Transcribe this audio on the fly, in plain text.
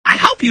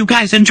hope you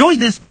guys enjoyed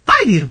this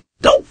video.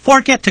 Don't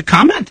forget to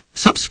comment,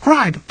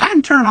 subscribe,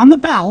 and turn on the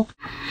bell.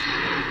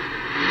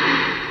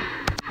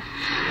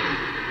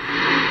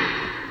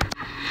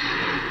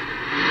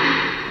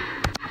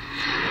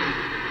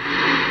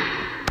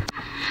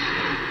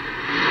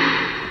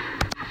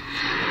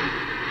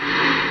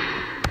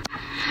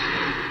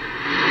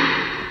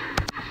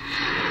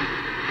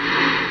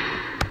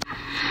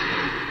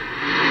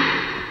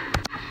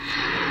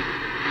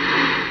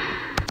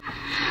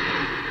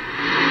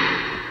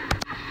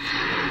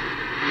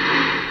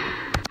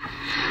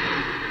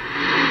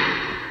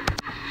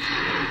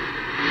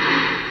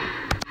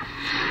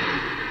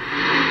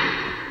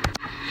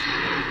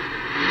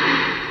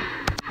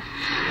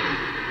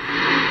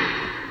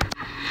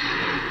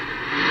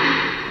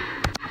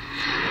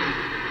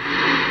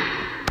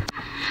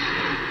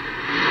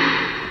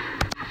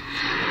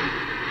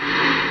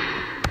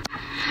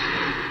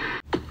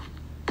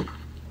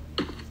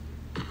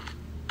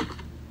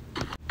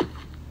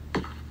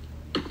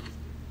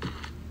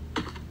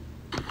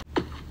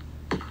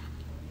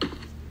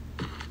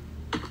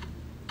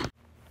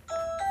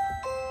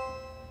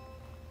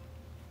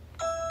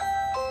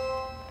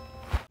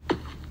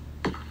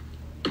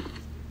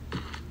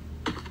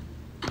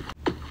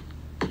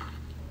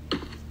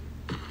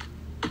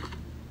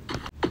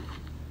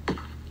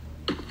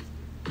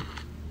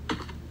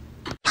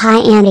 Hi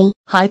Andy.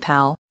 Hi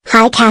pal.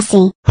 Hi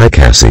Cassie. Hi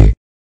Cassie.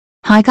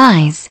 Hi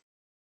guys.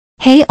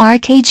 Hey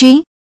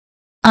RKG.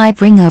 I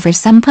bring over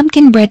some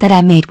pumpkin bread that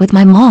I made with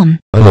my mom.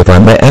 If I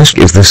may ask,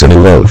 is this a new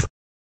loaf?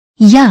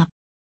 Yup.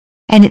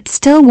 And it's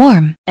still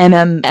warm.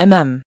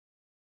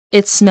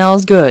 It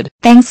smells good.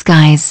 Thanks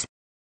guys.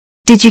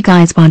 Did you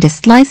guys want a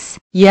slice?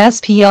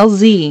 Yes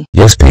PLZ.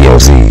 Yes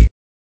PLZ.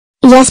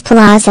 Yes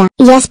Plaza.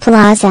 Yes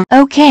Plaza.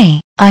 Okay,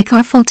 I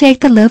careful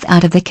take the loaf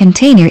out of the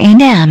container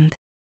and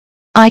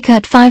I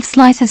cut 5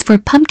 slices for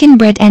pumpkin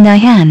bread and I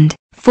hand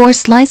 4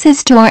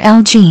 slices to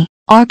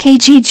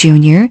RKG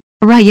Jr.,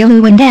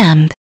 Riolu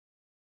and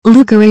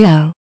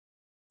Lucario.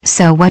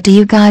 So what do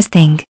you guys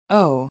think?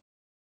 Oh.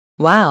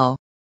 Wow.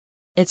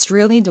 It's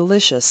really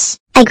delicious.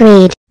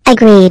 Agreed.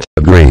 Agreed.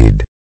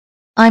 Agreed.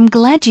 I'm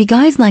glad you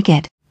guys like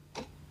it.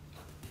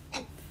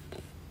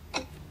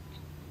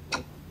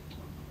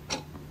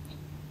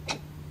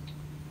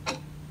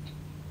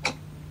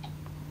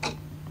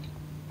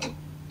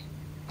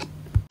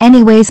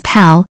 Anyways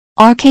pal,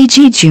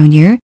 RKG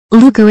Jr.,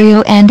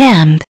 Lucario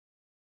and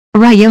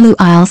Riolu,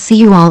 I'll see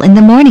you all in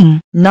the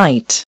morning.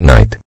 Night.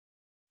 Night.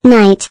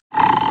 Night.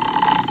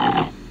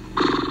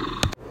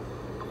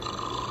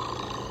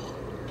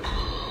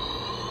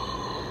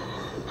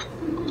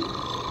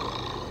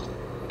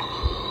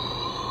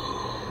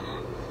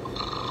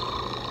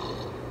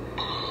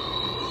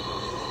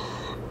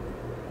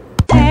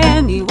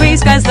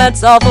 Anyways guys,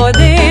 that's all for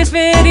this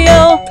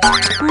video.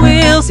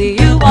 We'll see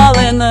you all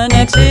in the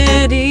next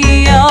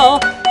video.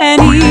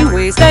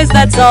 Anyways guys,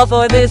 that's all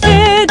for this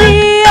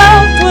video.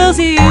 We'll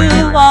see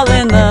you all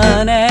in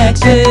the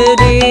next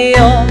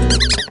video.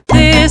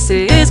 This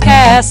is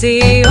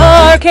Cassie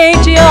or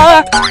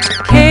KGR,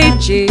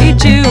 KG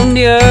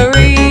Jr.,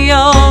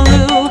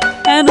 Riolu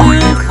and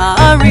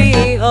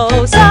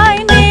Lucario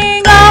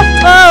signing off.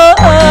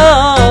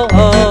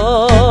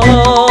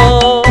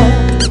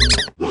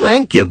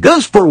 Thank you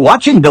guys for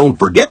watching. Don't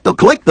forget to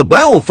click the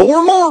bell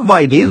for more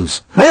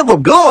videos. Have a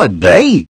good day.